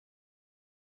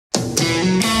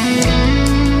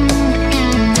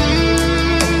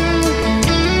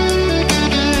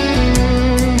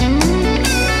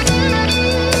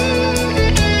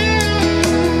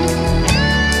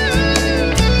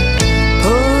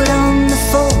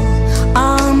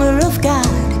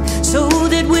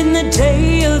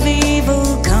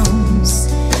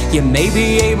you may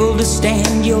be able to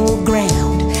stand your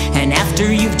ground. And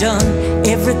after you've done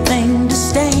everything to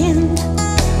stand,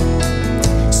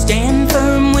 stand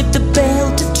firm with the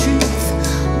belt of truth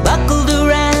buckled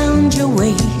around your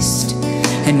waist,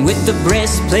 and with the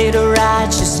breastplate of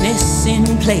righteousness in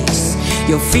place,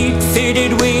 your feet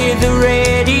fitted with the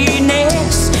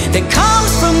readiness that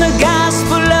comes from the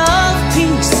gospel of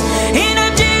peace. In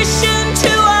addition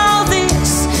to all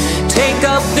this, take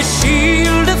up the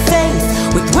shield of faith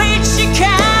with which you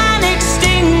can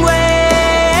extinguish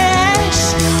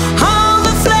all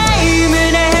the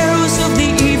flaming arrows of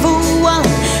the evil one.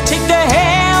 Take the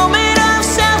helmet of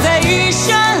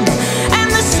salvation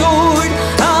and the sword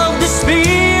of the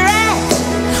Spirit,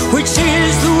 which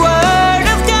is the word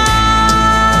of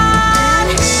God.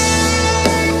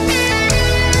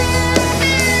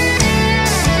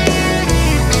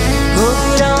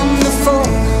 Put on the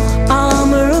full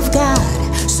armor of God,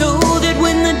 so that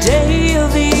when the day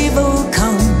of evil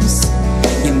comes,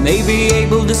 you may be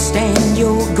able to stand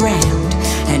your ground.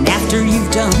 And after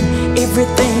you've done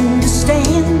everything to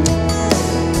stand,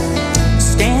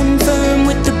 stand firm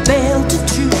with the belt of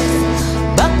truth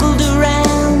buckled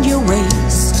around your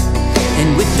waist,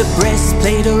 and with the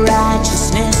breastplate of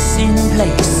righteousness in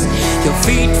place, your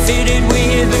feet fitted with